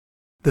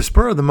The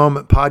Spur of the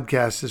Moment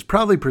podcast is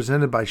proudly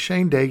presented by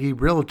Shane Doege,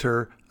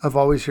 Realtor of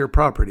Always Here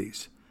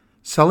Properties.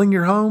 Selling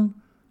your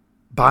home,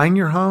 buying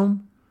your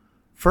home,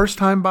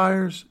 first-time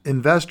buyers,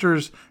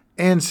 investors,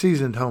 and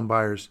seasoned home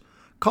buyers.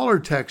 Call or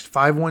text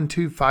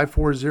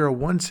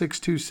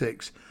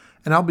 512-540-1626,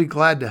 and I'll be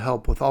glad to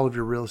help with all of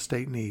your real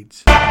estate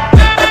needs.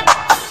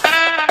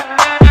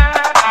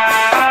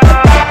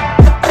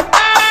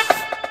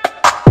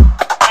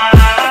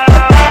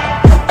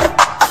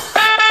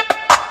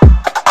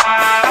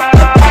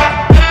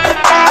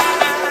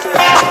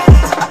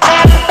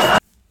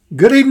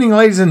 Good evening,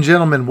 ladies and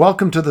gentlemen.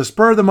 Welcome to the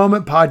Spur of the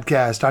Moment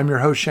podcast. I'm your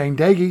host, Shane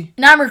Doege.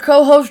 And I'm your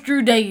co-host,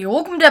 Drew Doege.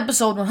 Welcome to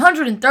episode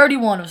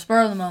 131 of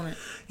Spur of the Moment.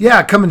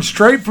 Yeah, coming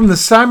straight from the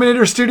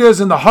Simonator Studios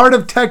in the heart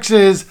of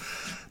Texas.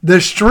 The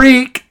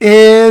streak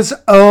is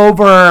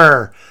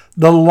over.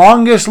 The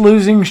longest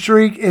losing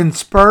streak in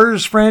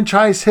Spurs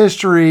franchise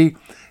history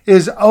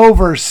is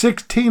over.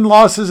 16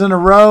 losses in a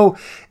row.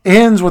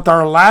 Ends with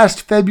our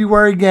last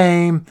February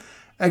game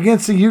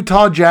against the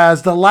Utah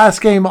Jazz, the last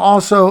game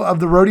also of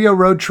the rodeo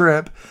road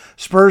trip.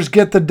 Spurs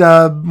get the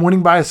dub,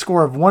 winning by a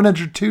score of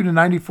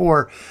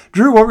 102-94.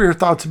 Drew, what were your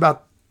thoughts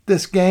about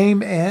this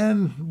game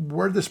and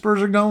where the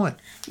Spurs are going?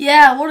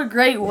 Yeah, what a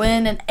great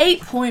win. An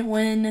 8-point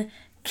win.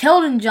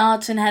 Keldon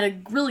Johnson had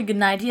a really good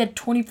night. He had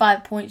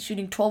 25 points,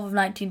 shooting 12 of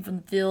 19 from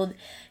the field.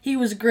 He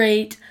was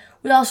great.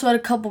 We also had a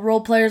couple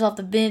role players off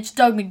the bench.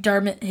 Doug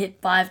McDermott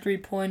hit 5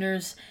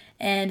 3-pointers.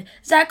 And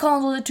Zach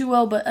Collins did too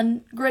well, but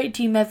a great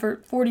team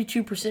effort,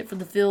 42% from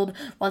the field,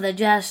 while the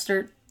Jazz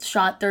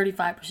shot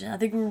 35%. I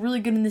think we were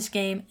really good in this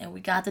game, and we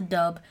got the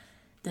dub.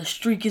 The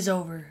streak is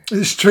over.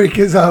 The streak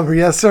is over,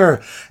 yes,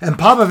 sir. And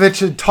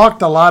Popovich had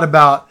talked a lot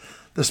about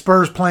the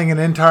Spurs playing an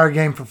entire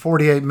game for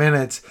 48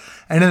 minutes.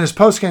 And in his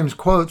postgame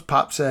quotes,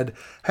 Pop said,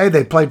 hey,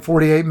 they played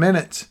 48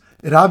 minutes.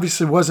 It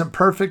obviously wasn't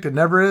perfect. It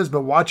never is.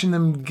 But watching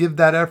them give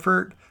that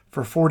effort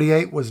for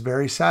 48 was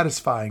very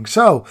satisfying.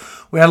 So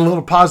we had a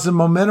little positive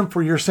momentum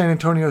for your San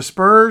Antonio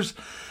Spurs.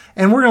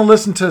 And we're going to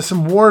listen to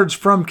some words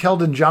from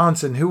Keldon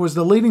Johnson, who was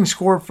the leading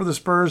scorer for the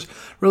Spurs.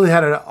 Really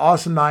had an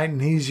awesome night,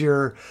 and he's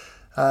your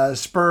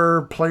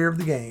Spur player of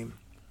the game.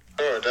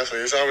 Oh,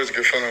 definitely. It's always a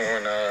good feeling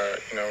when we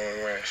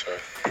win. So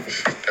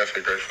it's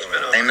definitely a great feeling.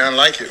 Ain't nothing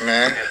like it,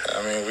 man.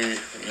 I mean,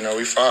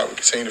 we fought. We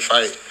continue to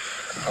fight.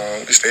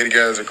 We stay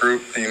together as a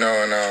group, and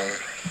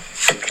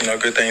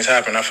good things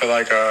happen. I feel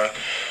like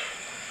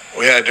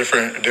we had a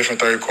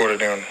different third quarter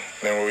than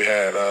what we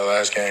had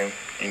last game,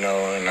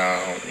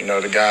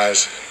 the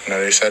guys,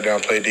 they sat down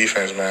and played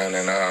defense, man,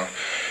 and,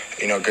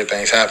 good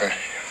things happen.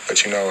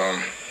 But, we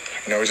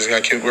just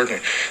got to keep working.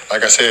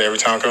 Like I said, every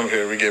time I come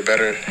here, we get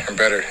better and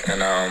better.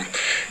 And,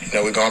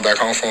 we're going back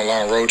home from a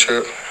long road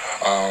trip.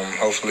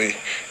 Hopefully,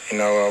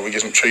 we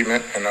get some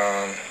treatment and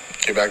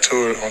get back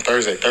to it on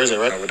Thursday. Thursday,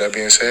 right? With that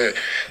being said,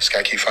 just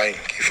got to keep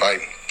fighting.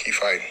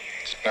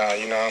 Nah,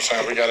 you know what I'm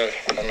saying?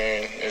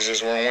 It's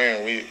just one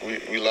win.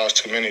 We lost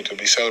too many to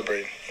be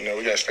celebrating.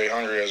 We got to stay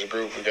hungry as a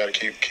group. We got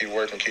to keep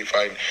working, keep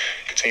fighting,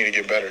 continue to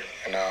get better.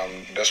 And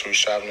that's what we're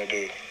striving to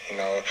do.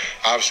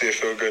 Obviously it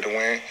feels good to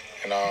win.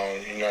 And,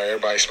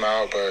 everybody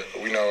smiled, but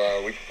we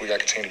know we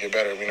got to continue to get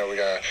better. We know we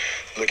got to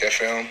look at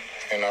film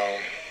and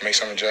make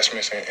some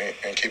adjustments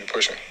and keep it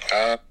pushing.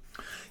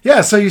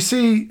 Yeah, so you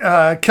see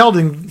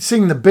Keldon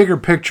seeing the bigger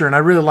picture, and I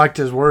really liked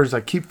his words,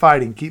 like keep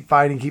fighting.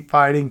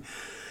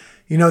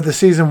 The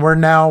season we're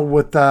now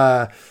with,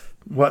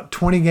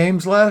 20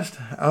 games left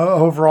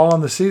overall on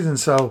the season.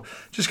 So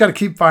just got to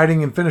keep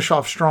fighting and finish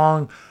off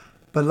strong.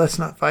 But let's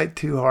not fight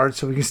too hard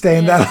so we can stay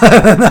in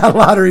that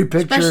lottery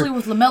picture. Especially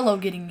with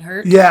LaMelo getting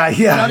hurt. Yeah. I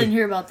didn't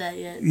hear about that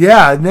yet.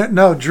 Yeah,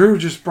 no, Drew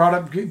just brought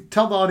up.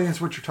 Tell the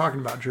audience what you're talking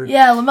about, Drew.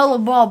 Yeah,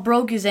 LaMelo Ball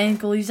broke his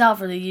ankle. He's out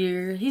for the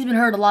year. He's been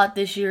hurt a lot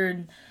this year,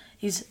 and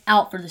he's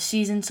out for the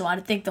season. So I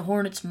think the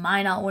Hornets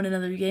might not win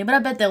another game, but I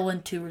bet they'll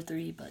win 2 or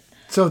 3. But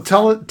so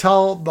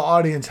tell the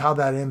audience how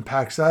that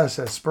impacts us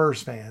as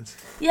Spurs fans.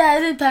 Yeah,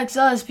 it impacts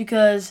us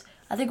because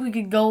I think we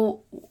could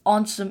go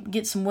on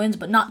get some wins,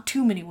 but not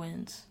too many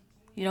wins.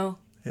 Yeah.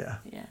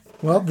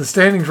 Well, the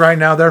standings right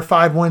now, they're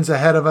 5 wins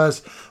ahead of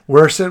us.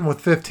 We're sitting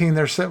with 15.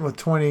 They're sitting with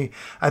 20.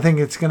 I think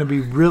it's going to be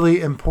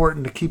really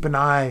important to keep an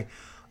eye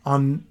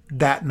on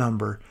that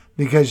number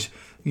because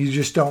you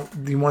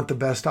want the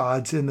best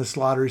odds in this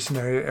lottery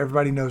scenario.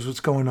 Everybody knows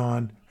what's going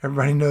on.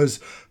 Everybody knows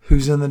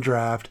who's in the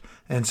draft.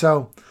 And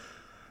so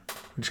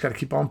we just got to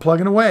keep on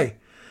plugging away.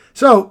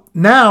 So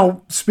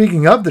now,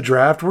 speaking of the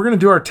draft, we're going to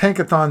do our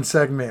Tankathon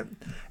segment.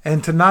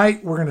 And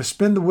tonight, we're going to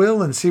spin the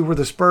wheel and see where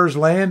the Spurs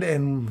land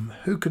and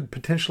who could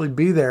potentially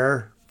be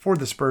there for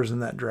the Spurs in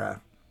that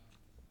draft.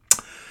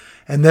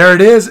 And there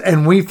it is.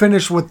 And we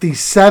finished with the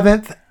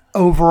 7th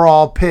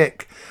overall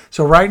pick.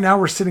 So right now,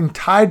 we're sitting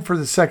tied for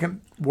the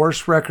second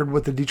worst record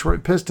with the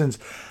Detroit Pistons.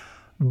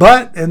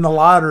 But in the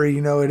lottery,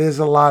 it is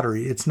a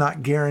lottery. It's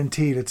not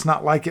guaranteed. It's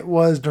not like it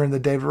was during the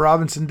David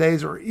Robinson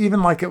days or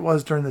even like it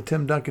was during the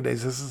Tim Duncan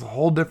days. This is a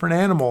whole different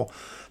animal.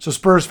 So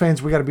Spurs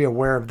fans, we got to be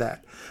aware of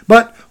that.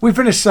 But we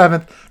finished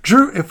 7th.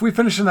 Drew, if we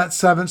finish in that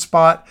 7th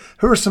spot,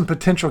 who are some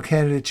potential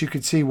candidates you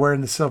could see wearing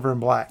the silver and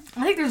black?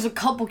 I think there's a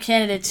couple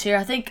candidates here.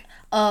 I think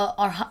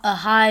a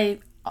high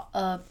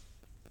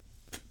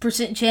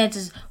percent chance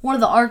is one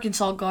of the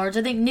Arkansas guards.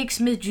 I think Nick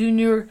Smith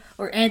Jr.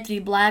 or Anthony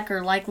Black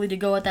are likely to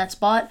go at that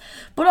spot.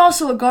 But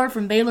also a guard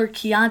from Baylor,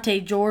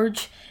 Keontae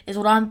George, is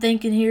what I'm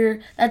thinking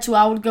here. That's who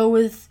I would go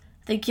with.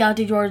 I think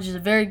Keontae George is a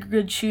very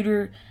good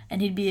shooter,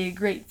 and he'd be a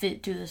great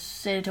fit to the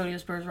San Antonio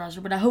Spurs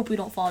roster. But I hope we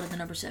don't fall to the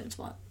number 7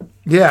 spot.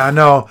 Yeah, I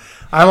know.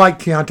 I like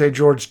Keontae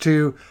George,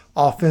 too,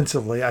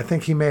 offensively. I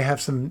think he may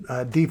have some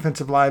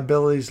defensive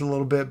liabilities a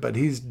little bit, but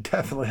he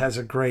definitely has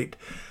a great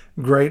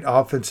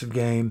offensive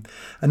game.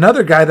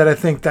 Another guy that I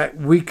think that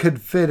we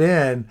could fit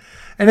in,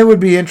 and it would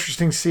be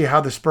interesting to see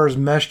how the Spurs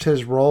meshed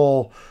his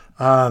role,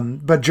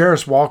 but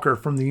Jarris Walker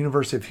from the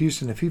University of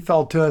Houston, if he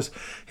fell to us,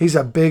 he's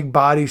a big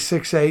body,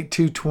 6'8",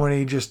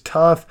 220, just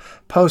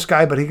tough post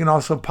guy, but he can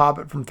also pop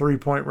it from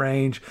three-point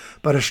range,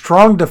 but a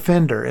strong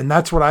defender, and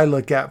that's what I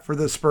look at for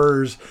the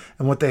Spurs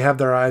and what they have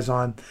their eyes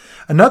on.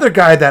 Another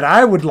guy that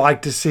I would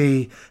like to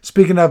see,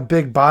 speaking of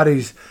big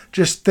bodies,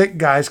 just thick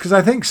guys, because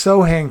I think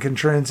Sohan can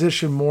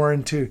transition more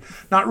into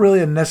not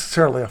really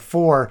necessarily a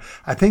 4.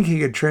 I think he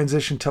could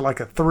transition to like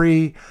a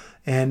 3,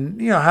 and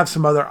have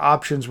some other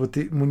options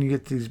when you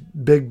get these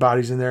big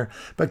bodies in there.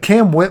 But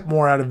Cam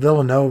Whitmore out of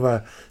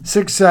Villanova,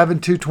 6'7",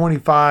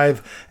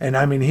 225, and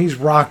I mean he's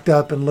rocked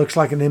up and looks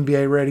like an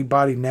NBA ready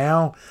body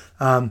now.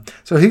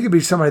 So he could be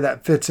somebody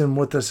that fits in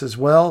with us as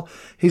well.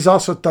 He's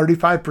also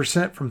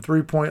 35% from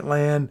 3-point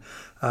land,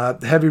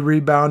 heavy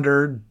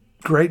rebounder,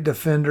 great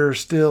defender,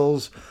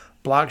 steals,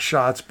 block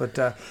shots, but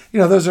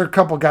those are a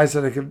couple guys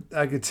that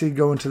I could see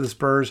going to the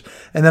Spurs,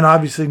 and then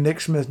obviously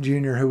Nick Smith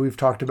Jr., who we've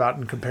talked about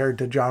and compared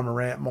to John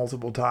Morant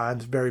multiple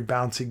times, very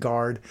bouncy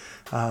guard.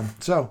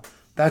 So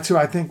that's who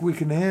I think we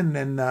can end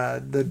in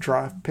the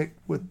draft pick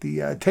with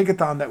the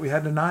take-a-thon that we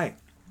had tonight.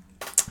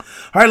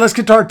 All right, let's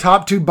get to our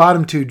top 2,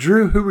 bottom 2.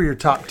 Drew, who were your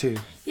top 2?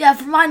 Yeah,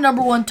 for my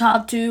number 1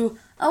 top 2,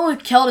 I went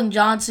with Keldon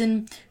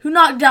Johnson, who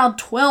knocked down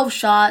 12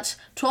 shots,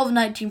 12 of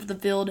 19 from the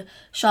field,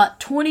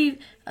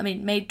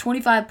 made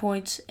 25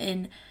 points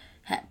and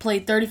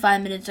played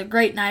 35 minutes. A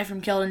great night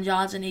from Keldon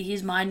Johnson.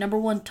 He's my number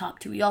 1 top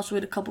 2. He also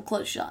hit a couple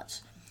clutch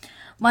shots.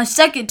 My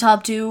second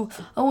top 2,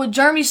 I went with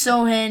Jeremy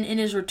Sohan in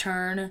his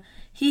return.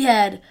 He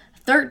had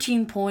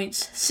 13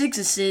 points, 6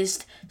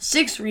 assists,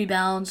 6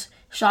 rebounds,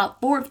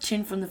 shot 4 of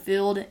 10 from the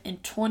field in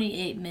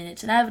 28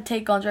 minutes. And I have a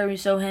take on Jeremy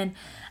Sohan.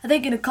 I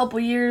think in a couple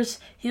years,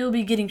 he'll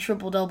be getting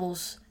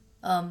triple-doubles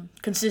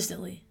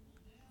consistently,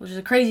 which is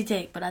a crazy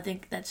take, but I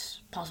think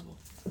that's possible.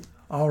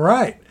 All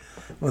right.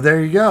 Well,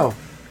 there you go.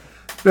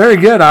 Very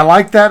good. I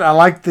like that. I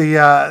like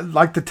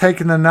the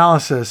take and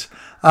analysis.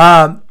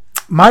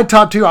 My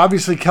top 2,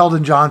 obviously,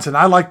 Keldon Johnson.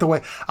 I like the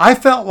way. I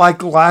felt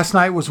like last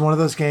night was one of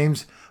those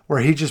games where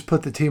he just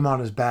put the team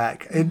on his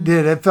back. It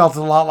did. It felt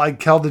a lot like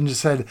Keldon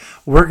just said,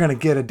 we're going to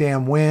get a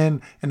damn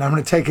win, and I'm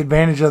going to take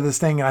advantage of this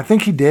thing, and I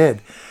think he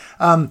did.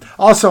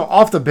 Also,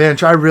 off the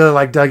bench, I really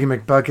like Dougie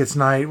McBucket's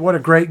night. What a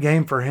great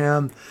game for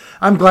him.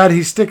 I'm glad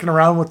he's sticking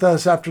around with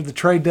us after the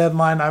trade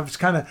deadline. I was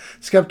kind of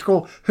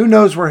skeptical. Who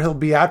knows where he'll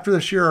be after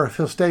this year or if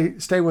he'll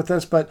stay with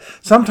us. But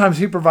sometimes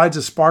he provides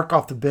a spark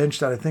off the bench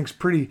that I think is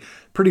pretty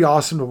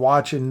awesome to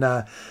watch. And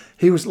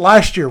he was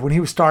last year when he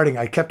was starting,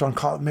 I kept on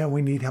calling, man,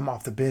 we need him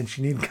off the bench.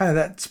 You need kind of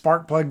that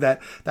spark plug, that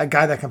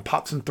guy that can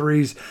pop some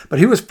threes. But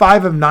he was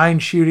 5 of 9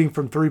 shooting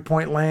from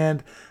 3-point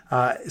land.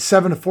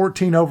 7 of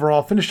 14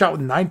 overall, finished out with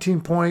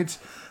 19 points,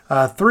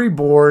 3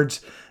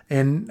 boards,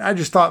 and I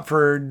just thought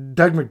for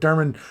Doug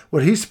McDermott,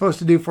 what he's supposed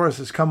to do for us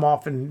is come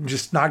off and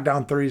just knock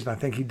down threes, and I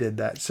think he did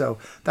that. So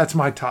that's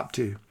my top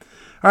 2.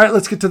 All right,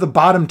 let's get to the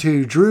bottom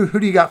 2. Drew, who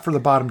do you got for the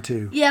bottom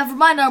 2? Yeah, for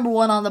my number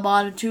 1 on the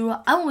bottom 2,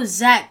 I went with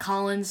Zach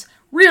Collins.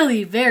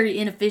 Really very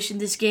inefficient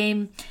this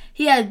game.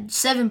 He had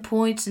 7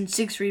 points and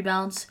 6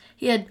 rebounds.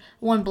 He had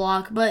 1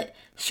 block, but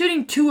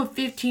shooting 2 of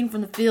 15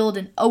 from the field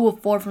and 0 of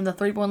 4 from the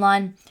 3-point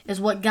line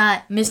is what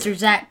got Mr.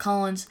 Zach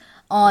Collins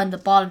on the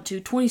bottom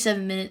 2.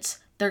 27 minutes,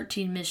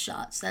 13 missed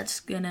shots.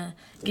 That's going to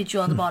get you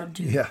on the bottom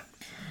 2. Yeah.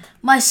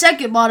 My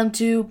second bottom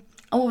 2,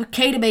 I went with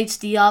Keita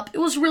Bates-Diop. It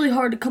was really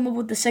hard to come up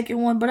with the second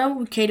one, but I went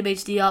with Keita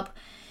Bates-Diop.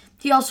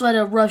 He also had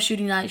a rough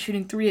shooting night,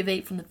 shooting 3 of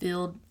 8 from the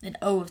field and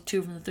 0 of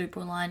 2 from the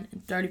 3-point line in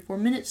 34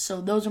 minutes.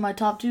 So those are my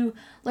top 2.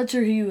 Let's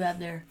hear who you have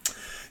there.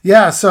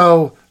 Yeah,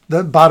 so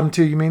the bottom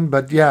 2 you mean?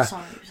 But yeah,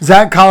 Sorry.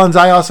 Zach Collins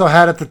I also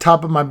had at the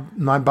top of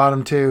my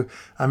bottom 2.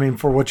 I mean,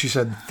 for what you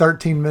said,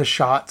 13 missed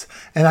shots.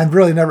 And I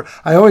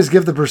always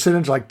give the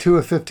percentage like 2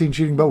 of 15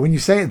 shooting, but when you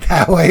say it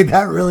that way,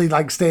 that really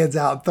like stands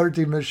out.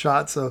 13 missed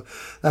shots, so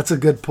that's a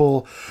good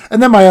pull.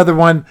 And then my other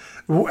one,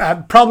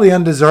 probably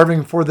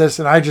undeserving for this,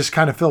 and I just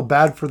kind of feel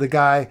bad for the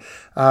guy,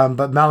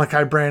 but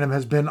Malachi Branham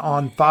has been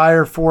on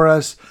fire for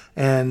us,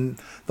 and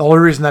the only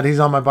reason that he's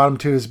on my bottom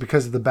 2 is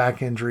because of the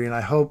back injury, and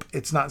I hope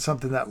it's not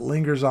something that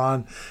lingers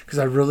on, because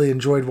I really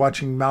enjoyed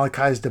watching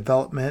Malachi's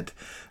development.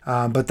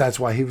 But that's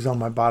why he was on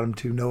my bottom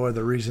 2. No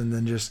other reason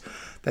than just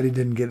that he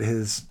didn't get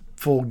his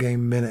full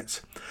game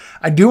minutes.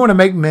 I do want to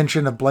make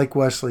mention of Blake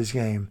Wesley's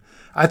game.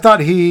 I thought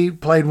he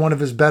played one of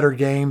his better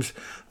games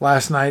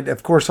last night,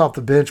 of course off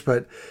the bench,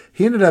 but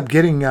he ended up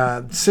getting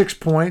 6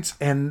 points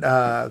and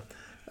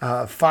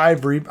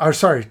 5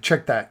 rebounds.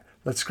 Check that.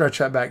 Let's scratch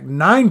that back.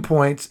 9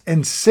 points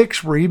and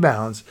 6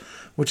 rebounds,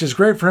 which is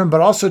great for him, but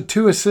also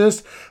 2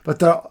 assists. But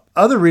the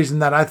other reason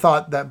that I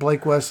thought that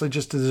Blake Wesley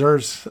just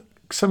deserves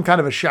some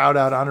kind of a shout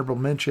out, honorable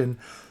mention,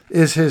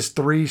 is his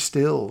 3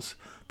 steals.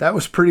 That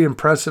was pretty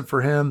impressive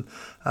for him.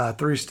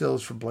 3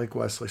 steals for Blake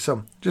Wesley.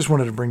 So just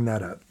wanted to bring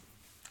that up.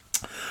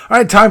 All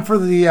right, time for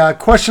the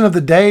question of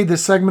the day,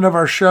 this segment of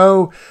our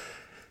show.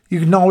 You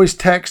can always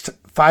text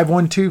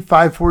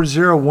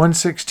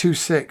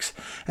 512-540-1626.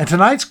 And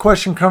tonight's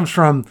question comes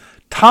from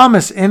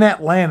Thomas in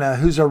Atlanta,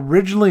 who's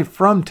originally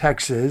from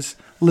Texas,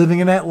 living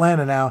in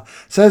Atlanta now.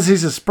 Says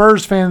he's a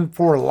Spurs fan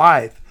for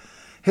life.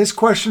 His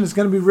question is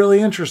going to be really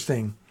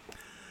interesting.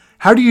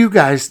 How do you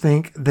guys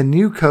think the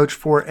new coach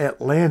for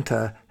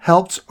Atlanta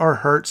helps or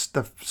hurts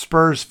the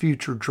Spurs'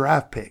 future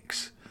draft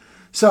picks?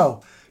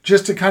 So,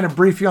 just to kind of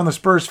brief you on the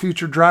Spurs'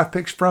 future draft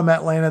picks from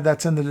Atlanta,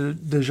 that's in the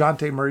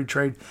DeJounte Murray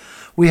trade,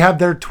 we have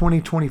their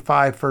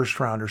 2025 first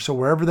rounder. So,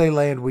 wherever they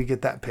land, we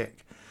get that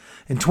pick.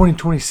 In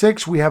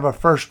 2026, we have a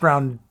first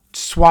round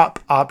swap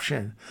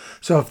option.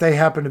 So if they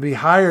happen to be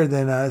higher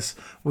than us,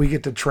 we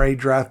get to trade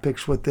draft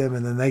picks with them,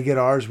 and then they get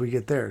ours, we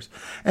get theirs.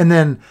 And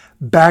then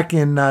back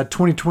in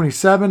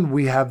 2027,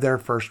 we have their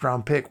first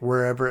round pick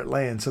wherever it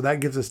lands. So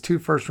that gives us 2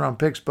 first round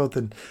picks, both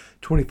in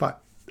 25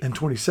 and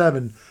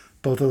 27.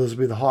 Both of those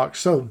will be the Hawks.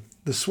 So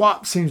the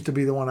swap seems to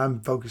be the one I'm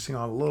focusing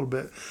on a little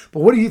bit.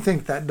 But what do you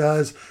think that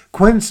does?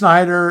 Quinn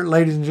Snyder,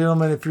 ladies and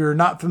gentlemen, if you're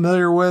not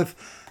familiar with,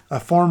 a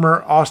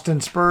former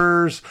Austin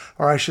Spurs,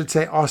 or I should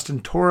say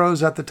Austin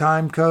Toros at the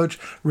time coach,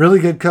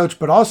 really good coach,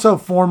 but also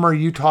former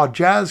Utah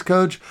Jazz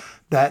coach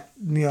that,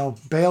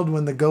 bailed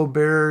when the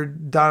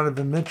Gobert,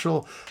 Donovan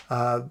Mitchell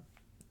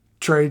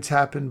trades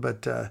happened,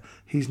 but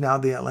he's now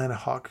the Atlanta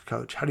Hawks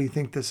coach. How do you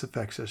think this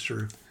affects us,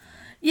 Drew?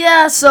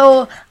 Yeah,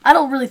 so I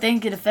don't really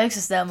think it affects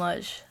us that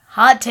much.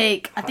 Hot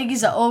take. I think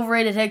he's an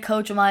overrated head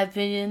coach, in my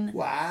opinion.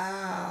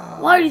 Wow.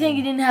 Why do you think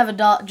he didn't have a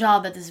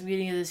job at the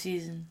beginning of the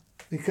season?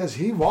 Because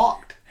he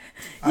walked.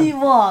 He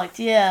walked,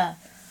 yeah.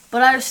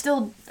 But I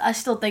still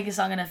think it's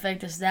not going to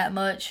affect us that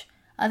much.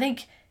 I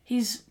think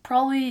he's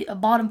probably a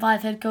bottom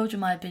 5 head coach, in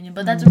my opinion.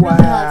 But that's a really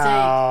hot take.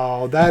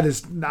 Wow, that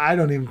is. I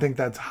don't even think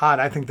that's hot.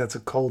 I think that's a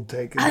cold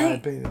take, in my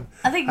opinion.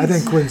 I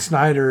think Quinn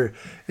Snyder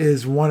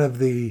is one of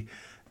the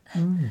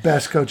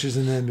best coaches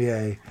in the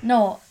NBA.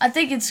 No, I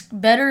think it's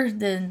better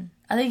than.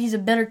 I think he's a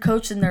better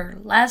coach than their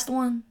last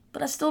one.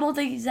 But I still don't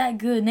think he's that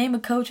good. Name a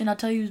coach, and I'll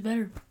tell you who's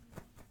better.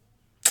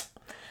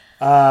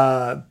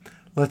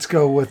 Let's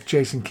go with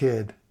Jason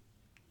Kidd.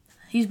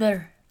 He's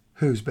better.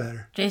 Who's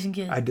better? Jason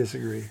Kidd. I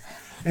disagree.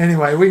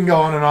 Anyway, we can go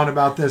on and on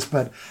about this,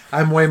 but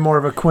I'm way more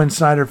of a Quinn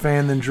Snyder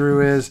fan than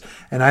Drew is,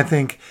 and I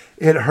think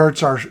it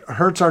hurts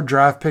our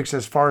draft picks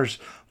as far as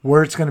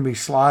where it's going to be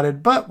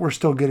slotted, but we're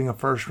still getting a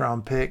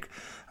first-round pick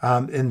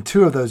in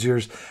 2 of those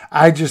years.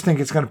 I just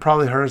think it's going to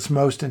probably hurt us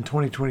most in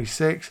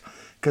 2026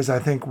 because I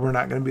think we're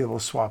not going to be able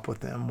to swap with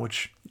them,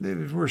 which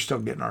we're still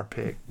getting our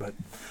pick, but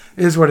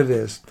it is what it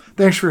is.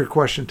 Thanks for your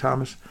question,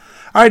 Thomas.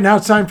 All right, now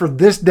it's time for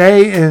This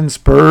Day in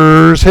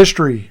Spurs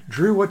History.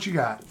 Drew, what you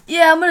got?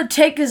 Yeah, I'm going to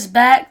take us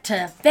back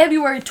to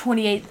February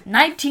 28th,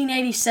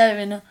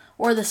 1987,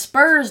 where the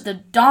Spurs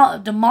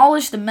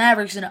demolished the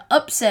Mavericks in an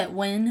upset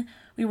win.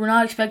 We were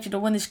not expected to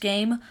win this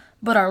game,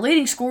 but our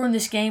leading scorer in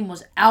this game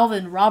was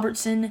Alvin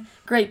Robertson.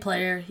 Great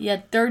player. He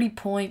had 30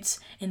 points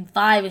and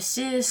 5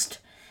 assists.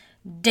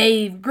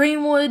 Dave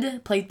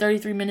Greenwood played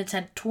 33 minutes,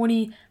 had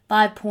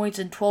 25 points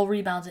and 12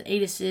 rebounds and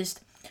 8 assists.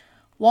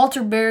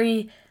 Walter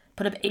Berry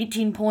put up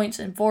 18 points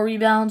and 4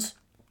 rebounds.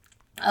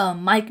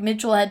 Mike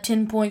Mitchell had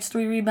 10 points,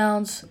 3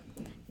 rebounds.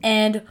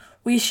 And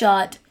we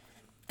shot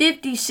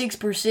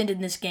 56% in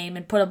this game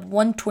and put up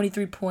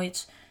 123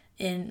 points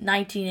in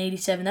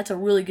 1987. That's a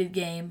really good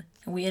game.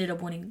 And we ended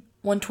up winning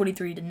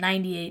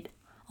 123-98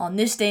 on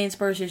this day in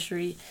Spurs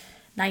history,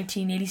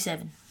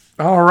 1987.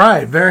 All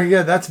right, very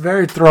good. That's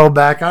very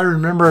throwback. I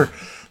remember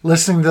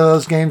listening to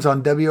those games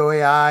on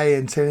WAI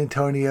in San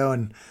Antonio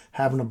and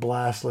having a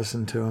blast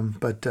listening to them.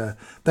 But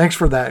thanks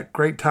for that.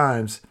 Great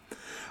times.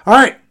 All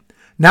right,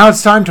 now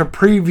it's time to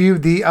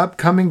preview the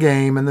upcoming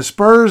game. And the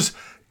Spurs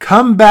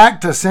come back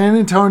to San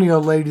Antonio,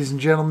 ladies and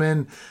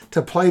gentlemen,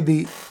 to play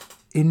the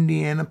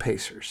Indiana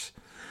Pacers.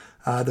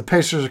 The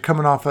Pacers are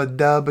coming off a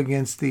dub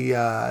against the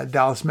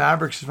Dallas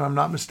Mavericks, if I'm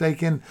not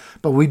mistaken.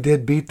 But we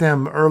did beat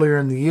them earlier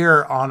in the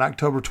year on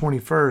October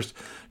 21st.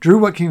 Drew,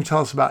 what can you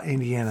tell us about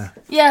Indiana?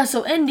 Yeah,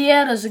 so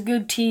Indiana's a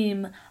good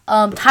team.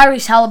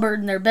 Tyrese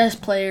Halliburton, their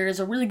best player, is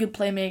a really good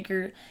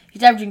playmaker.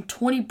 He's averaging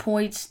 20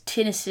 points,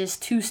 10 assists,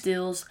 2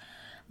 steals.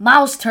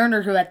 Miles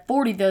Turner, who had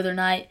 40 the other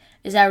night,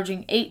 is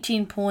averaging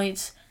 18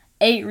 points,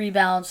 8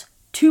 rebounds,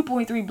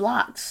 2.3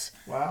 blocks.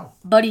 Wow.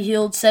 Buddy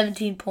Hield,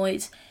 17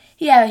 points.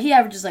 He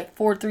averages like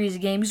 4 threes a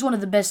game. He's one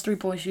of the best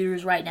three-point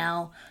shooters right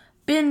now.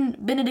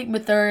 Benedict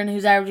Mathurin,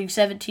 who's averaging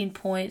 17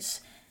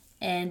 points.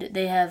 And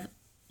they have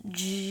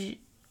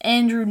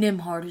Andrew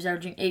Nembhard, who's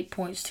averaging 8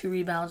 points, 2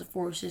 rebounds, and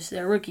 4 assists.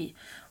 They're a rookie.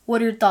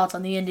 What are your thoughts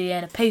on the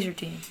Indiana Pacer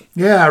team?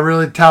 Yeah,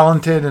 really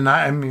talented, and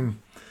I mean,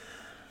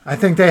 I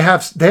think they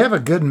have a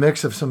good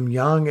mix of some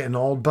young and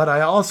old, but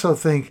I also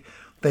think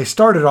they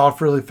started off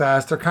really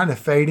fast. They're kind of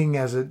fading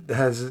as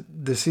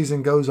the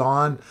season goes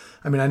on.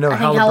 I mean, I know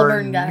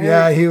Halliburton got hurt.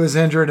 Yeah, he was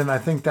injured, and I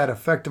think that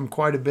affected him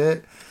quite a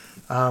bit.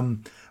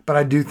 But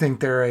I do think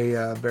they're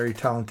a very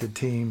talented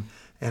team,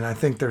 and I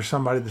think they're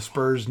somebody the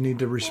Spurs need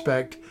to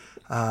respect.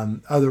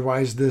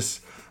 Otherwise,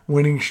 this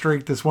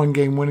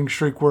one-game winning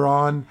streak we're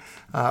on,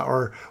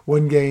 or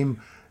one game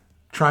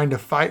trying to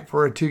fight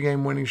for a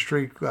 2-game winning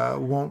streak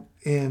won't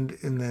end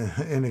in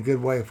a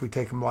good way if we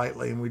take them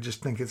lightly and we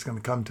just think it's going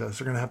to come to us.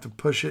 They're going to have to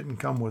push it and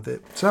come with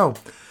it. So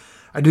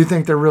I do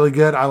think they're really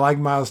good. I like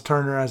Miles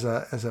Turner as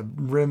a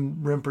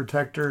rim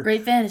protector.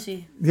 Great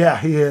fantasy. Yeah,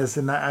 he is,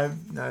 and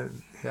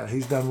yeah,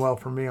 he's done well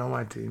for me on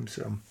my team.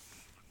 So,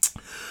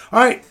 all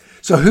right.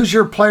 So who's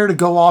your player to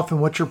go off,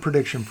 and what's your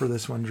prediction for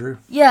this one, Drew?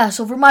 Yeah,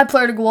 so for my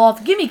player to go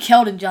off, give me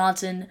Keldon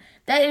Johnson.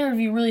 That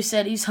interview really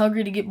said he's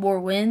hungry to get more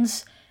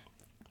wins.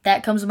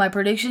 That comes to my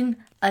prediction.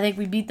 I think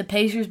we beat the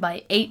Pacers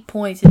by 8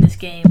 points in this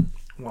game.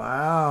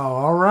 Wow.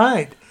 All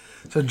right.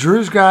 So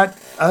Drew's got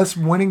us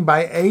winning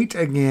by 8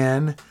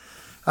 again.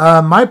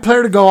 My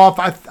player to go off,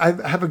 I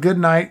have a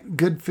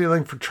good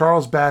feeling for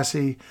Charles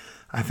Bassey.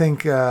 I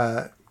think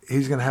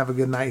he's going to have a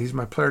good night. He's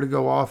my player to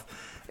go off.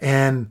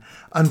 And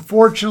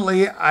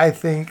unfortunately, I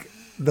think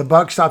the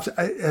buck stops.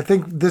 I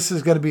think this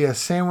is going to be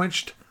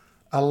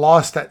a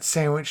loss that's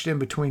sandwiched in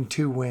between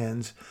 2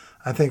 wins.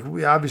 I think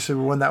we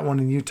won that one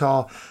in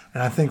Utah,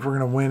 and I think we're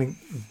going to win.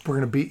 We're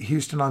going to beat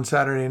Houston on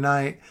Saturday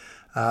night,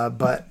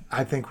 but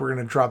I think we're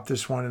going to drop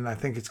this one, and I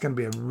think it's going to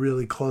be a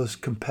really close,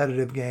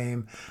 competitive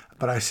game.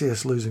 But I see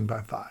us losing by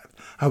 5.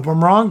 I hope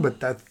I'm wrong, but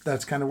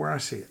that's kind of where I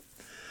see it.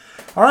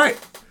 All right,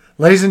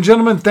 ladies and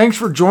gentlemen, thanks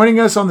for joining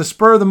us on the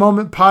Spur of the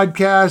Moment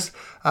podcast.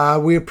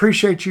 We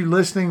appreciate you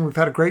listening. We've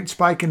had a great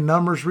spike in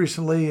numbers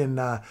recently, and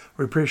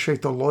we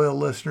appreciate the loyal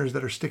listeners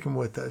that are sticking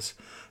with us.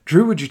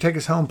 Drew, would you take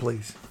us home,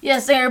 please?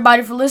 Yes, thank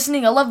everybody for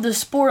listening. I love the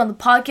support on the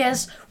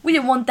podcast. We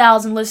hit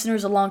 1,000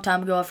 listeners a long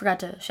time ago. I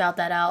forgot to shout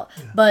that out.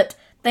 Yeah. But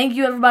thank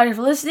you, everybody,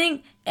 for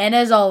listening. And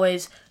as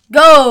always,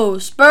 go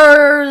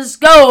Spurs,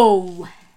 go!